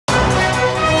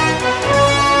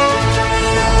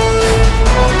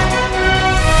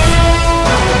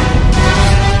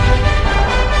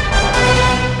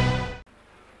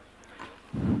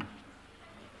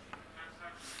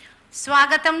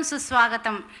స్వాగతం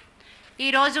సుస్వాగతం.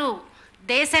 ఈరోజు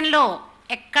దేశంలో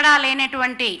ఎక్కడా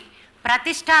లేనటువంటి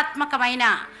ప్రతిష్టాత్మకమైన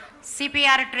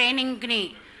సిపిఆర్ ట్రైనింగ్ని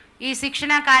ఈ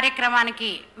శిక్షణ కార్యక్రమానికి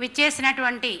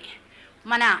విచ్చేసినటువంటి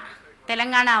మన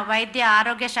తెలంగాణ వైద్య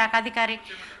ఆరోగ్య శాఖాధికారి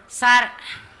సార్,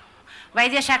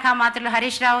 వైద్య శాఖ మంత్రులు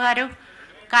హరీష్ రావు గారు,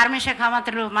 కార్మిక శాఖ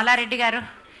మంత్రులు మల్లారెడ్డి గారు,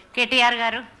 KTR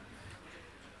గారు,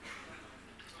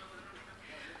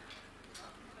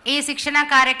 ఈ శిక్షణ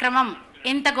కార్యక్రమం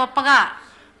ఇంత గొప్పగా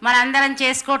మనందరం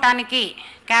చేసుకోవటానికి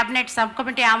క్యాబినెట్ సబ్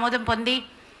కమిటీ ఆమోదం పొంది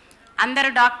అందరు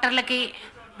డాక్టర్లకి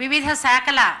వివిధ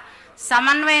శాఖల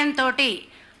సమన్వయంతో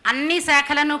అన్ని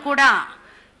శాఖలను కూడా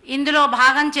ఇందులో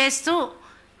భాగం చేస్తూ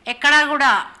ఎక్కడా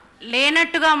కూడా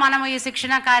లేనట్టుగా మనం ఈ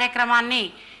శిక్షణ కార్యక్రమాన్ని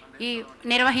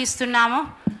నిర్వహిస్తున్నాము.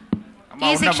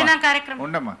 ఈ శిక్షణ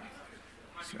కార్యక్రమం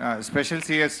స్పెషల్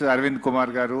CS అరవింద్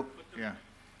కుమార్ గారు,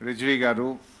 రిజ్వీ గారు,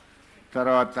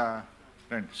 తర్వాత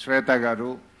శ్వేత గారు,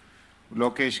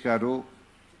 లోకేష్ గారు,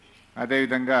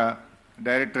 అదేవిధంగా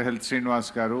డైరెక్టర్ హెల్త్ శ్రీనివాస్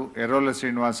గారు, ఎర్రోల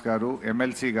శ్రీనివాస్ గారు,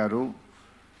 MLC గారు,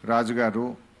 రాజు గారు,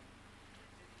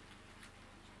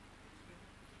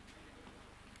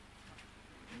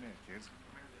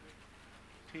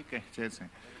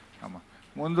 అమ్మా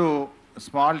ముందు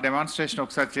స్మాల్ డెమాన్స్ట్రేషన్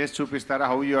ఒకసారి చేసి చూపిస్తారా?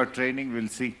 How your training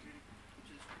will see.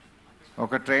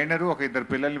 ఒక ట్రైనరు ఒక ఇద్దరు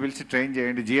పిల్లల్ని పిలిచి ట్రైన్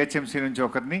చేయండి. GHMC నుంచి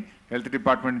ఒకరిని, హెల్త్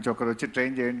డిపార్ట్మెంట్ నుంచి ఒకరు వచ్చి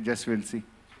ట్రైన్ చేయండి. Just will see.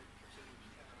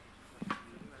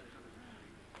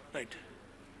 రైట్,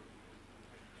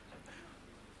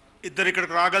 ఇద్దరు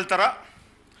ఇక్కడికి రాగలుగుతారా?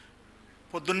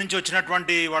 పొద్దున్నుంచి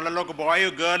వచ్చినటువంటి వాళ్ళలో ఒక బాయ్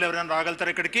గర్ల్ ఎవరైనా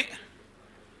రాగలుగుతారా ఇక్కడికి?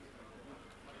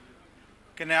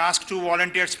 Can I ask 2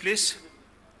 volunteers please?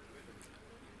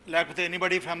 లేకపోతే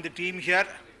anybody from the team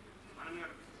here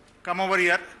come over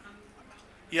here.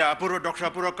 Yeah, Apurva, Dr.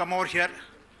 Apurva, come over here.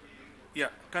 Yeah,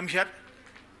 come here.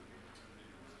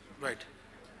 Right.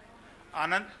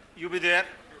 Anand, you be there.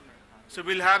 So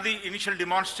we'll have the initial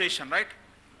demonstration, right?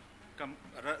 Come,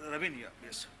 Ravin, yeah,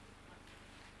 yes.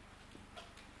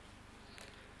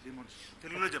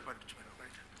 Telugulo cheppandi,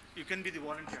 right? You can be the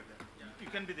volunteer there. You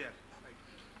can be there. Right.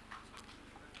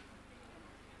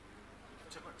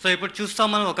 So ఇప్పుడు చూస్తాం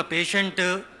మనం ఒక patient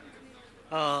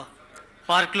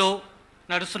పార్క్లో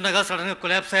నడుస్తుండగా సడన్గా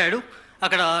collapse అయ్యాడు.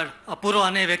 అక్కడ అపూర్వ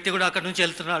అనే వ్యక్తి కూడా అక్కడ నుంచి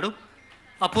వెళ్తున్నాడు.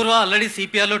 అపూర్వ ఆల్రెడీ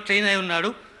CPRలో ట్రైన్ అయి ఉన్నాడు.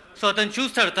 సో అతను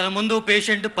చూస్తాడు తన ముందు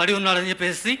పేషెంట్ పడి ఉన్నాడని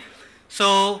చెప్పేసి. సో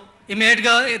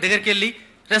ఇమీడియట్గా దగ్గరికి వెళ్ళి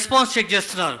రెస్పాన్స్ చెక్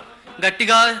చేస్తున్నారు.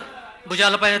 గట్టిగా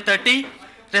భుజాలపైన తట్టి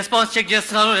రెస్పాన్స్ చెక్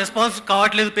చేస్తున్నారు. రెస్పాన్స్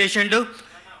కావట్లేదు పేషెంట్.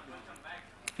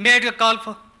 ఇమీడియట్గా కాల్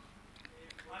ఫర్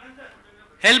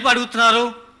హెల్ప్ అడుగుతున్నారు.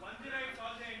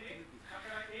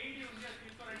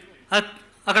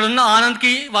 అక్కడ ఉన్న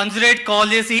ఆనంద్కి 108 కాల్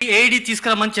చేసి AED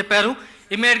తీసుకురమ్మని చెప్పారు.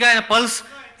 ఇమీడియట్గా ఆయన పల్స్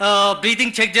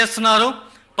బ్రీతింగ్ చెక్ చేస్తున్నారు.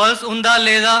 పల్స్ ఉందా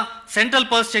లేదా, సెంట్రల్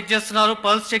పల్స్ చెక్ చేస్తున్నారు.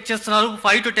 పల్స్ చెక్ చేస్తున్నారు.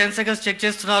 5 to 10 seconds చెక్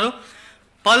చేస్తున్నారు.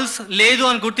 పల్స్ లేదు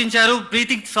అని గుర్తించారు.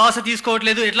 బ్రీతింగ్ శ్వాస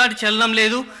తీసుకోవట్లేదు, ఎట్లాంటి చలనం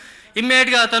లేదు.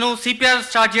 ఇమ్మీడియట్గా అతను CPR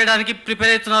స్టార్ట్ చేయడానికి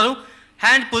ప్రిపేర్ అవుతున్నారు.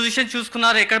 హ్యాండ్ పొజిషన్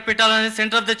చూసుకున్నారు ఎక్కడ పెట్టాలని.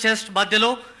 సెంటర్ ఆఫ్ ద చెస్ట్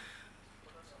మధ్యలో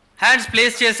హ్యాండ్స్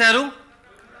ప్లేస్ చేశారు.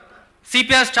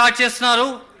 CPR స్టార్ట్ చేస్తున్నారు.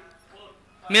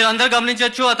 మీరు అందరూ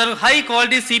గమనించవచ్చు అతను హై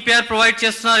క్వాలిటీ CPR ప్రొవైడ్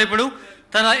చేస్తున్నారు. ఇప్పుడు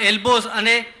తన ఎల్బోస్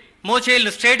అనే మోచేళ్ళు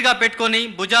స్ట్రైట్గా పెట్టుకొని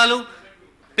భుజాలు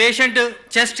పేషెంట్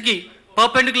చెస్ట్కి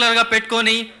పర్పెండిక్యులర్గా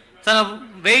పెట్టుకొని తన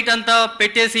వెయిట్ అంతా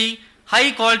పెట్టేసి హై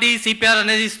క్వాలిటీ CPR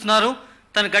అనేది ఇస్తున్నారు.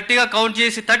 తను గట్టిగా కౌంట్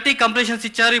చేసి 30 కంప్రెషన్స్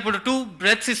ఇచ్చారు. ఇప్పుడు 2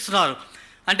 బ్రెత్స్ ఇస్తున్నారు.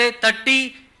 అంటే 30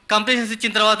 కంప్రెషన్స్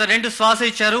ఇచ్చిన తర్వాత 2 శ్వాస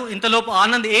ఇచ్చారు. ఇంతలోపు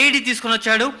ఆనంద్ AED తీసుకొని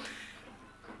వచ్చాడు.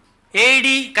 AED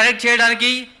కరెక్ట్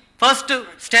చేయడానికి ఫస్ట్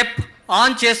స్టెప్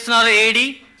ఆన్ చేస్తున్నారు. AED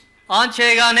ఆన్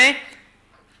చేయగానే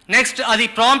నెక్స్ట్ అది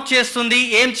ప్రాంప్ట్ చేస్తుంది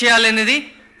ఏం చేయాలి అనేది.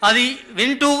 అది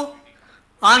వింటూ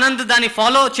ఆనంద్ దాన్ని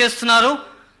ఫాలో చేస్తున్నారు.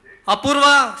 అపూర్వ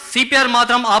CPR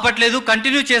మాత్రం ఆపట్లేదు,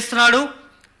 కంటిన్యూ చేస్తున్నాడు.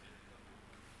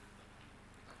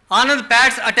 ఆనంద్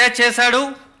ప్యాడ్స్ అటాచ్ చేశాడు.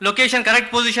 లొకేషన్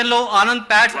కరెక్ట్ పొజిషన్లో ఆనంద్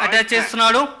ప్యాడ్స్ అటాచ్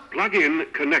చేస్తున్నాడు.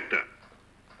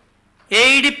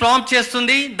 AED ప్రాంప్ట్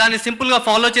చేస్తుంది, దాన్ని సింపుల్గా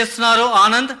ఫాలో చేస్తున్నారు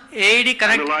Anand. AED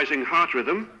correct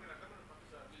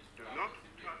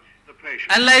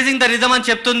analysing the rhythm అని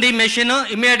చెప్తుంది మెషిన్.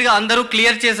 ఇమీడియట్గా అందరూ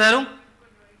క్లియర్ చేశారు.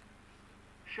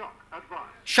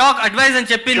 షాక్ అడ్వైజ్ అని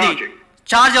చెప్పింది.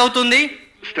 చార్జ్ అవుతుంది.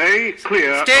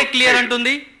 స్టే క్లియర్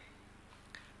అంటుంది.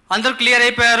 అందరూ క్లియర్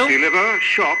అయిపోయారు.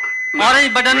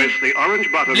 ఆరెంజ్ బటన్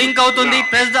బ్లింక్ అవుతుంది.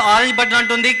 ప్రెస్ ద ఆరెంజ్ బటన్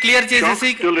అంటుంది. క్లియర్ చేసేసి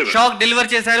షాక్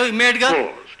డెలివర్ చేశారు. ఇమీడియట్గా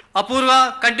అపూర్వ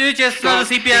కంటిన్యూ చేస్తున్నారు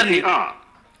CPR ని.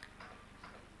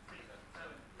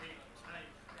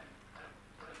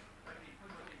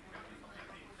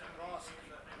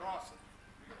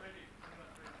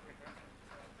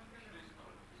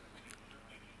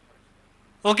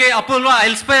 ఓకే అపూర్వ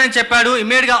ఎల్స్పైర్ అని చెప్పాడు.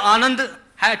 ఇమ్మీడియట్గా ఆనంద్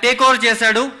టేక్ ఓవర్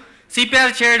చేశాడు.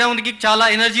 సిపిఆర్ చేయడానికి చాలా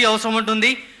ఎనర్జీ అవసరం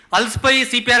ఉంటుంది. అల్స్పై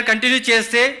సిపిఆర్ కంటిన్యూ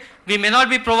చేస్తే we may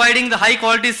not be providing the high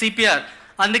quality CPR.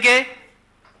 అందుకే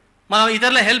మనం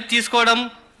ఇతరుల హెల్ప్ తీసుకోవడం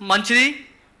మంచిది,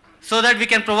 so that we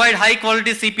can provide high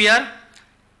quality CPR.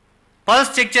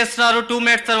 Pulse check చేస్తున్నారు. 2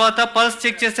 minutes తర్వాత పల్స్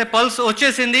చెక్ చేస్తే పల్స్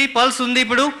వచ్చేసింది. పల్స్ ఉంది,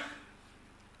 ఇప్పుడు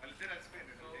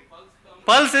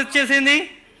పల్స్ వచ్చేసింది.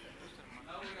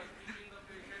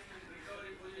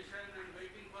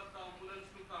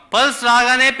 పల్స్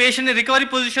రాగానే పేషెంట్ని రికవరీ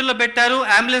పొజిషన్లో పెట్టారు.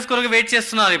 అంబులెన్స్ కొరకు వెయిట్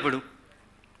చేస్తున్నారు ఇప్పుడు.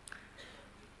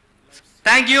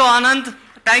 Thank you Anand,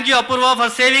 thank you Apurva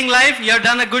for saving life. You have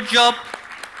done a good job.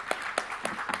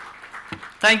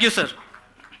 Thank you sir.